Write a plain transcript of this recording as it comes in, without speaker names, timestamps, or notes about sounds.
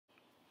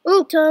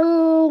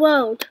Turn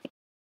world.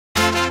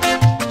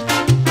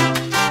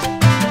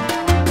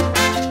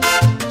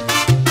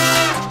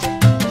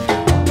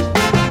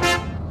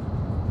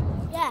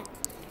 Yeah.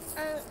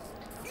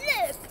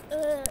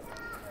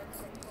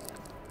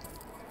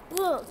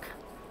 Look.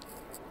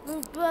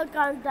 Look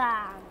on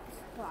down.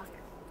 Look.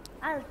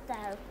 And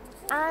down.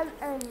 And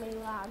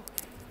everyone.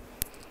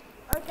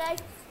 Okay.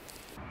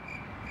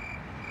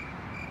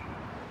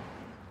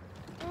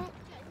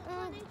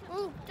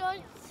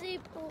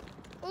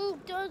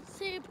 Don't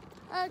sleep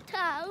at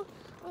town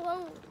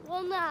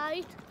one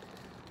night.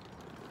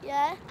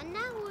 Yeah. And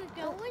now we're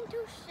going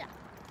to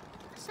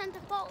Center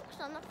Parcs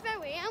on the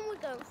ferry, and we're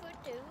going for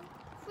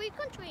 3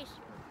 countries.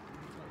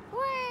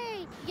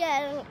 Wait.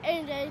 Yeah,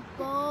 and it's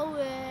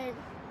boring.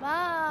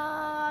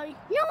 Bye.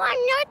 No,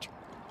 I'm not.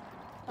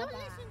 Bye-bye. Don't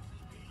listen.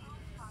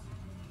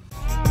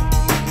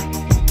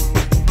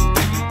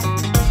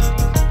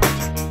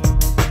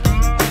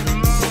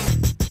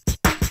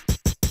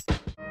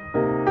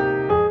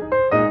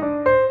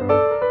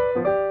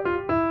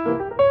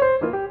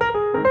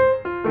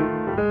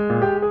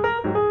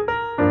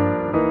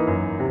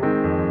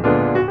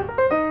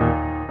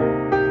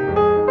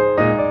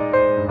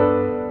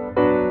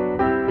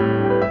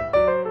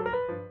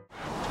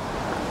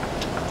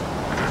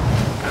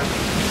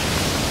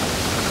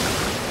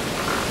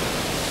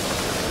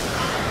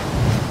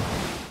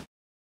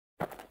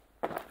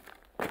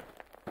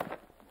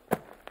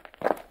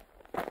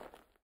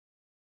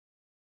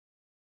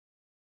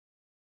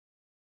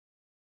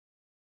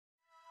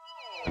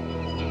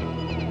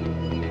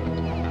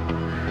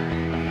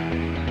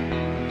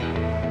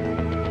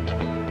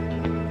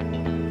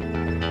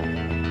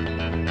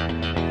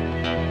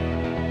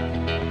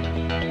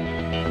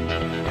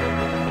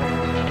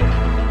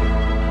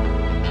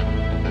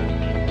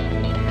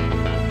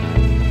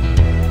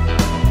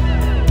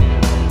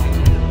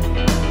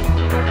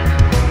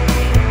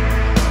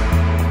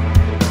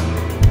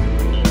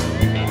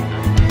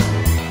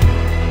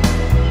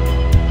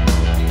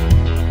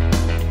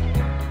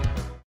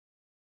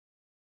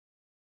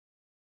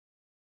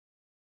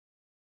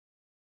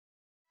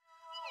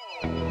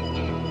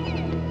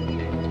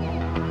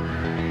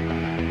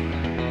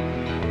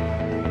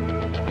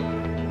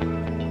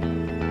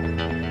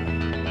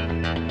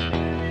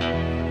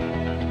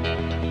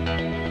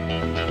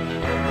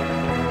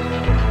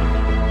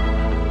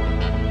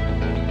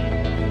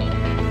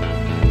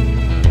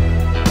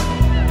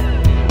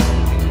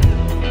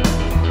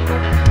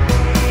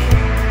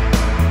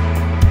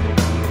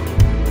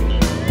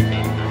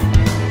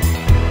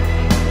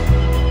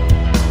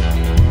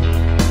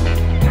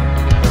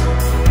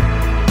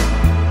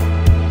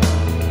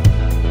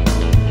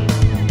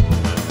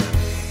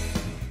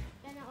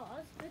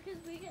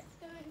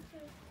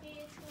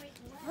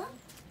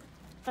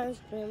 I'm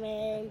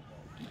swimming.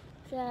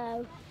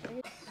 So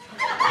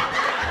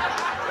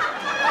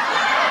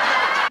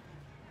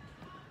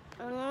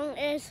along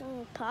is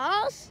some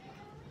pass.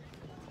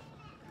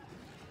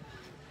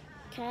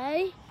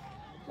 Okay.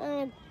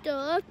 And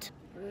dirt.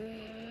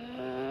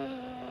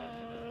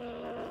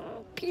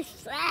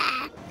 Pizza.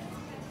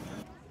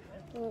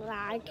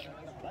 Like.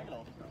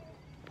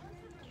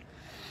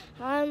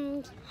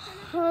 And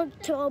hot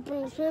tub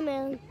and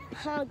swimming.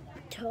 Hot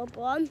tub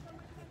one.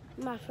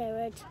 My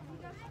favorite.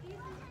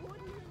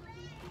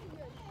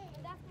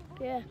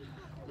 Yeah,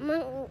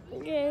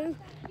 you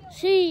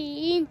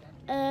seen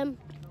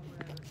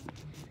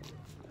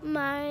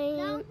my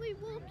Now we're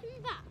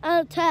walking back.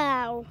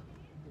 hotel.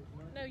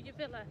 No, your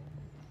villa.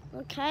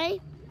 Okay.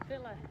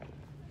 Villa.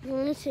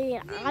 Let me see.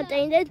 I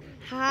did.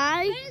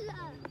 Hi.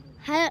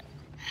 Hello.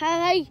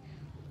 Hi.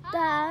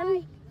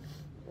 Dan.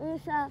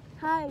 Hi.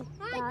 Hi,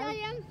 Dan.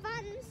 Diane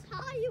fans.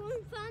 Hi,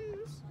 Ewan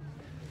fans.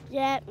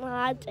 Yeah,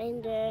 I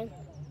did.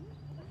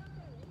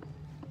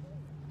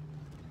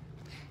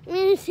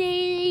 We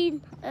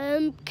seen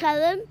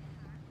Callum.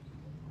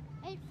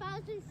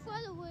 8,000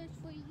 followers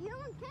for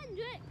Ewan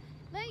Kendrick.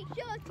 Make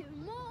sure to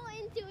more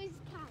into his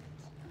account.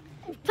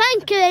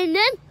 Thank you,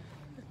 Lyndon.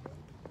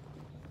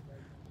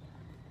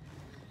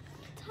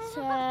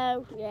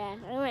 So yeah,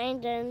 I'm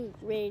Lyndon.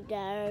 We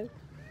go.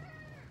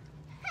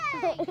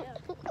 Hey!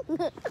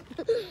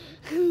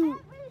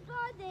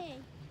 Everybody,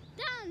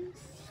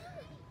 dance!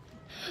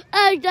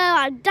 Oh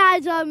no,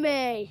 dance on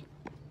me.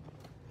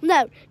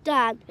 No,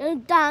 Dad,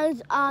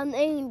 dance on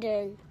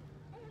England.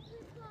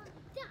 Everybody,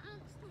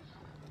 dance!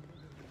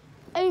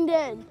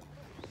 England.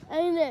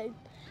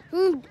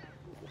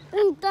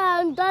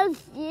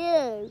 Dance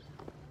you.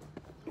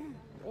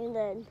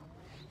 England.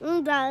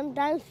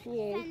 Dance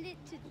you. Send it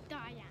to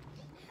Diane.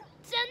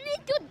 Send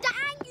it to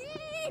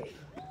Diane!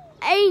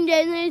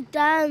 England is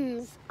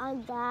dance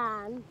on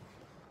Dan.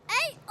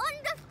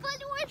 800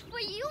 followers for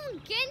Ewan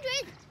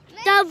Kendrick.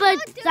 Make Double sure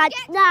to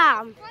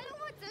touchdown. get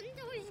followers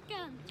under his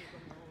gun.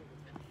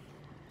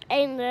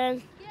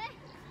 England.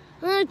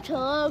 Yeah?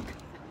 Talk.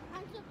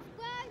 And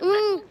subscribe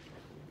to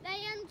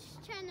Diane's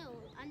channel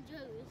and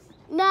Joe's.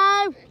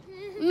 No,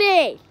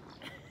 me.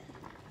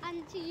 And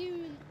to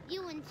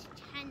Ewan's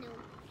channel.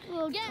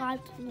 Oh, Yeah. God,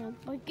 no,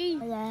 buggy.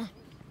 Yeah.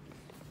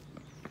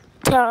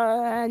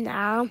 turn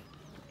now.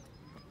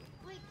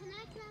 Wait, can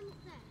I climb up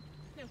there?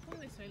 No, come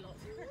this way, look.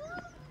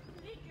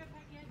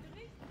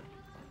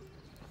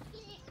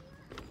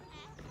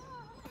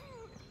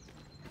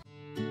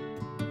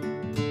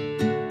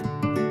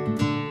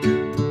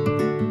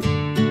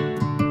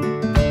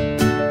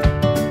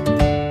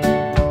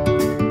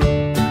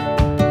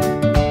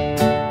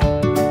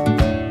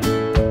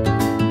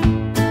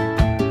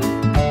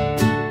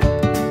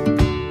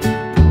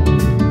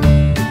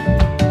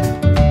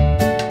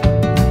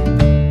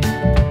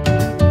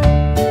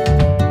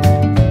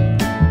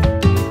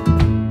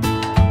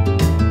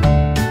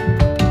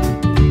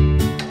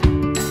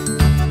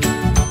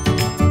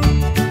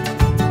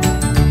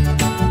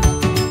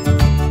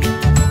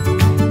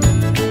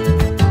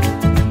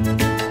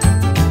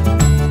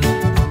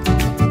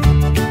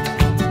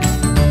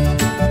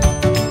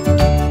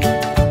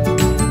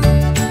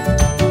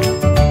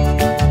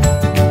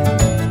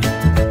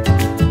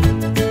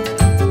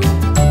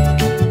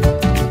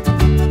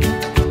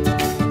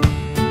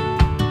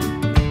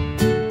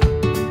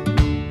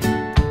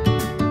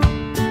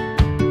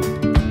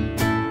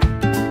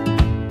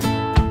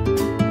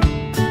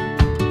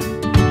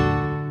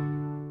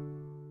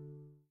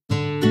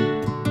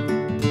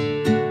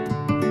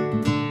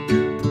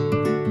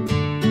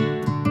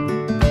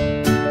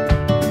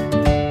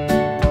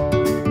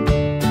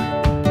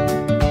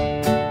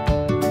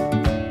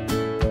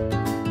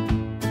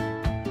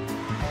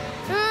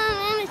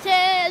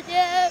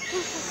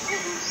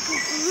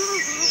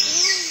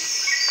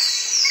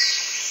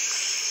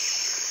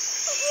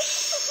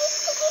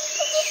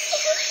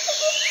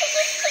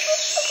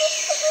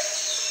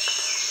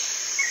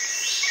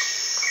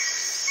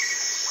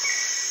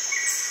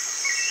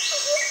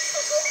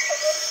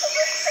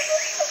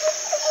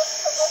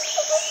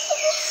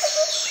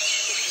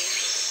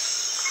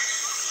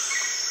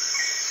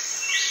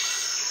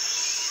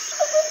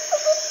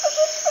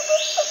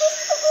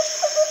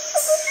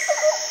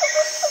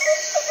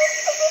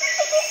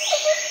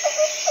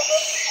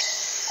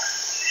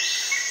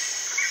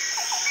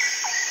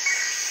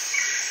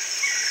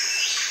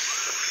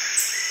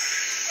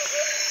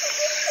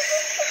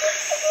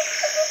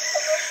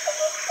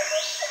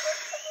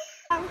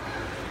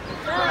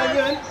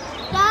 Ewan?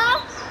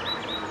 Dad?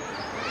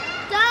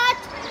 Dad?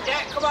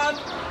 Yeah, come on.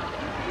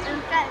 I'm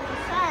getting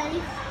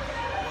safe.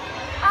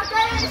 I'm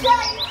getting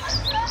safe.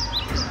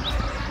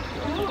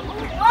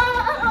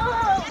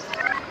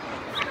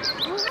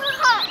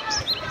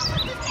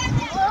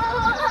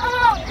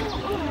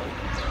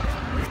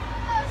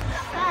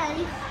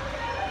 Safe.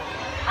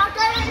 I'm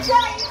getting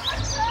safe.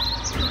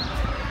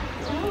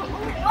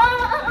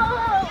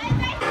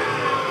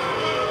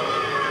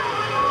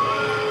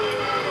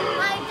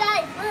 My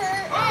dad is.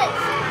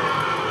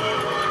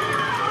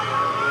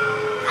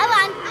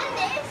 Ewan, and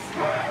this.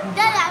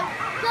 Dad,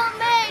 not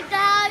me,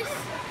 Dad.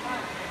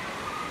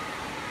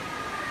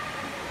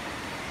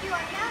 You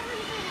are never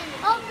in.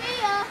 Oh,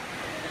 Mia.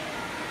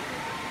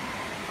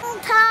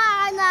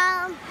 Time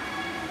now.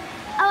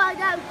 Oh, I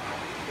go.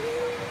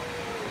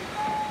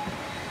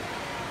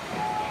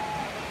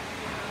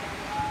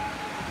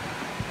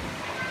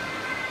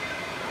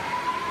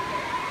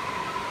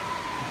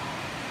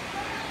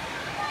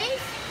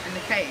 In the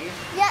cave?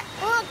 Yeah,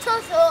 we'll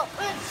toss up.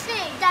 We'll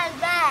see down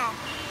there.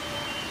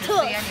 You'll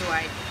see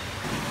anyway.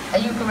 Are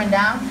you coming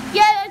down?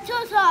 Yeah, the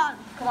toss on.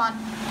 Come on.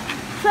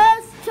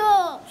 First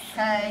toss.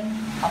 Okay.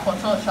 I'll put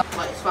torch on.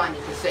 Right, it's fine,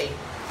 you can see.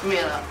 Come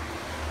here, look.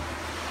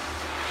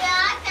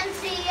 Yeah, I can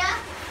see you.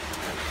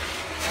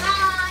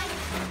 Bye.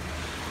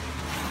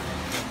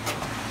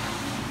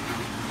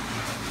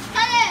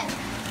 Come in.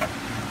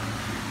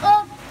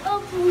 Up,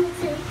 in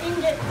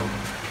the.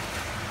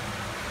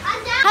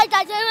 And down. Hi,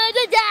 Dad.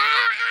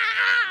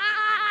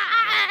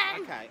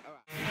 Okay,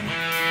 alright.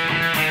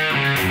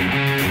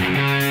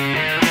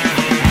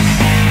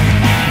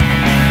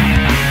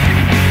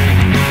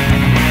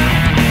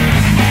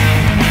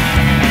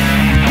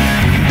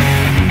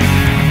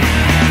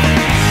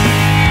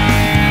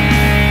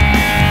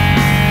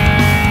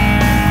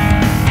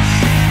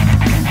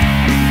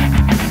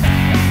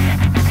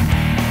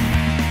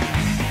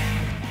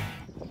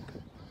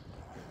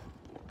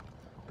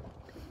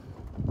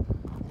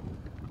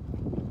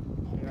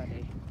 You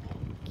ready?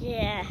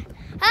 Yeah.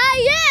 Hey,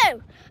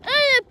 you!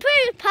 The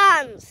poo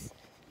pants.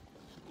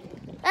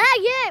 Hey,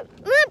 you!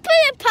 The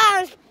poo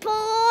pants,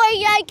 boy.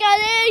 Yeah,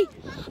 Gary.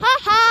 Ha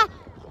ha.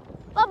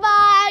 Bye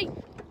bye.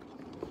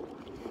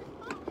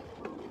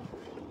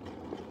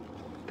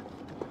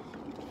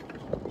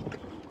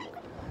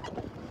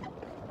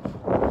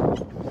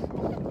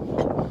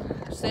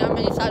 See how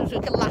many times we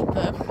can lap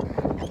them?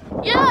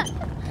 Yeah.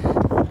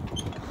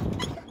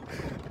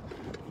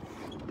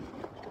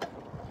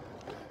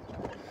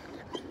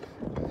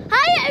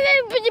 Hi,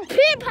 everybody,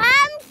 poo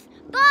pants.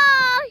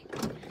 Bye.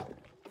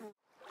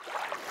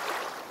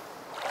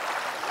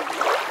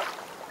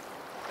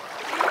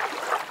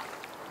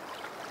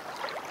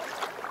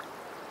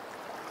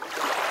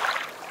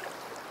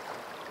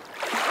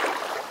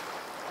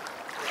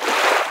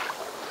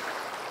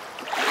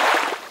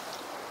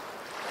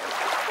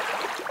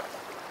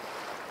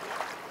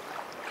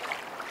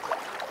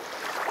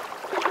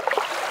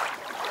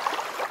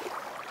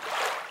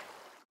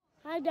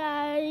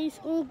 these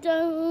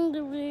down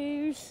the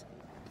roofs.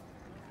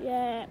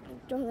 Yeah,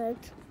 I've done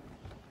it.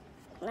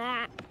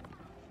 Nah.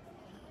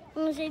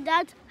 Want to see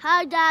Dad?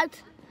 Hi, Dad.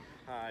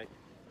 Hi.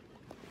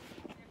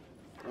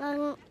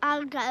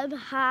 I'll get him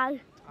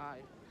hi. Hi.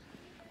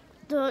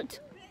 Dad.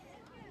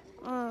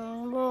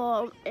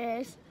 Mom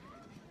is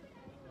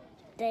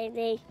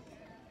Daddy.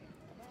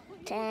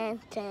 Ding,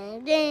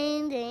 ding,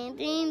 ding, ding,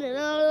 ding,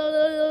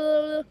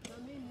 ding.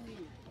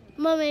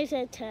 Mummy's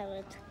a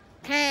turret.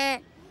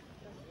 Can't.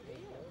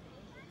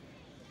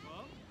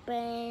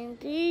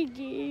 Bandy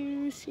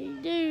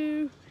doosey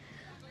doo.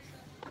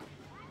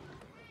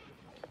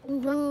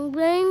 Ring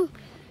ring.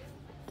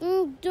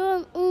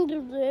 Done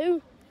under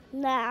blue.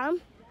 Now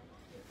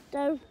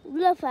the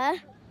river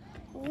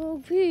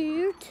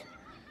reviewed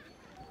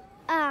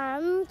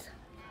and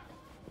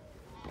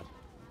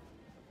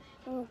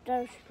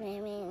they're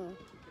swimming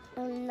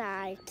at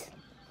night.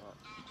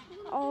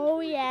 Oh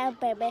yeah,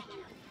 baby.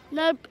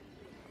 Nope.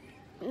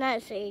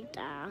 Let's see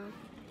down.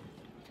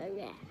 So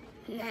yeah.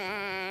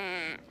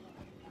 Nah.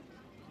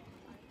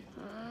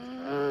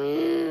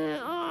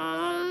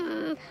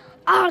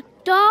 A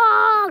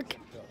dog!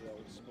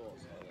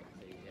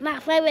 My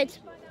favourite.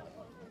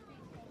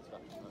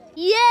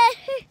 Yeah!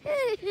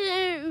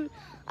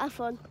 Have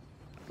fun.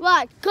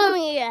 Right, come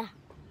here.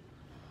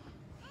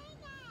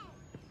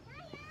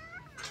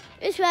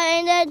 It's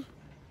raining.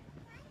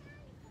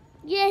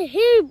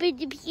 Yahoo,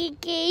 bitty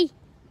piggy.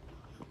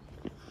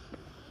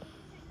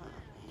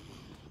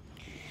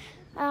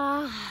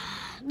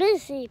 Been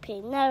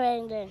sleeping, no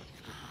raining.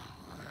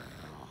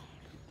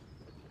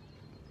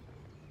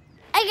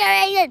 I got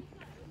raining.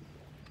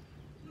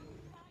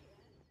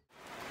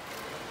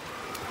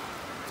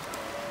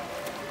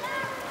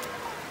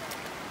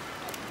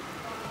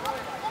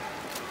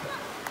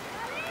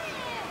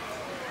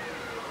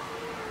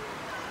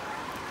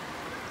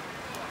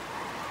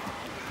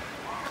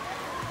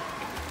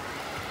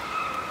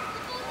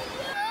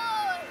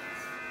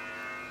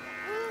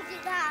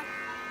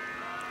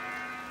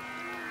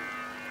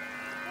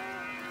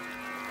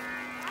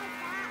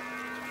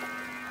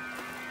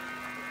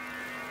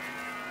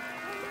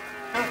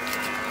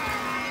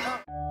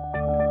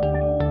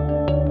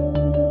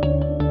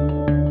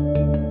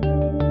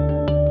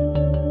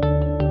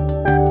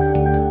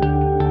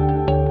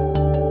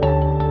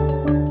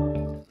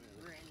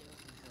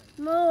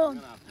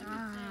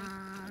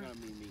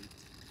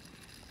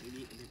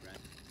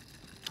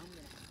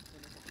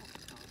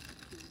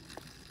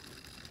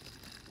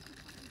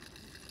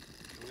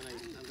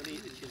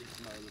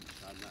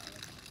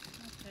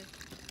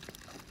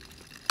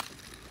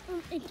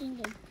 Eating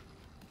them.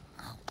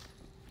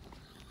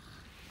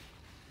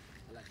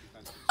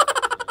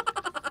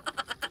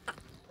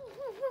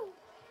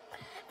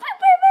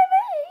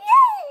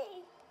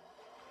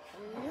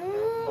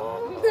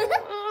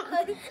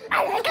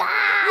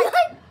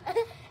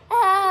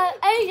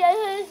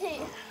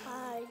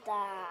 Hi,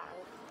 Dad.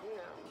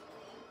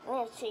 No.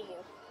 Let's see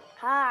you.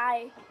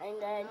 Hi, and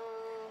then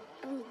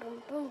boom, boom,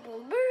 boom,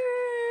 boom, boom.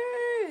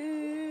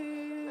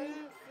 In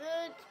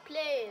third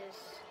place.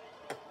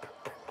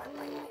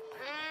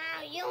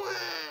 Ewan!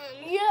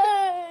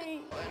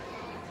 Yay!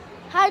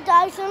 Hi,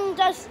 Dyson.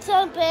 Just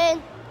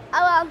jumping.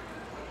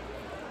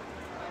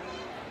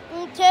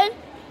 Turn.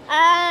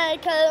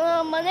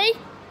 Collect money.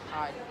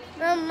 Hi.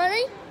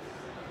 Money.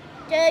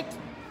 Good.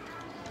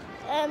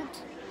 And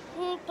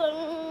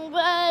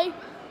way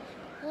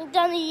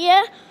down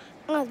here.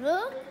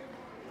 Look.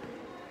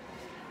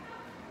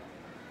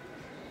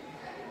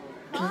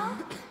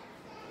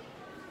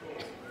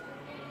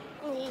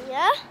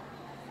 Yeah.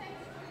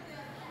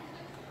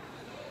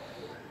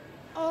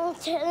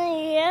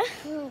 Here,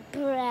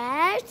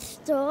 bread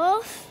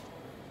stuff,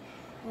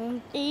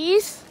 and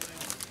these.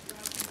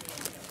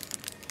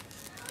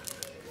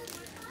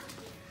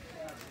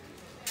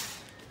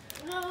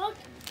 Look,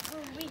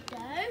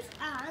 windows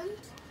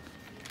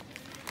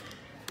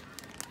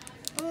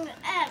and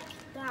egg,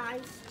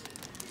 guys.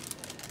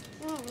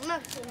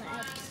 Not some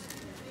eggs.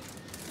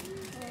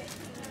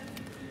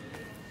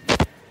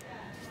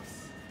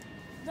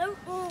 No,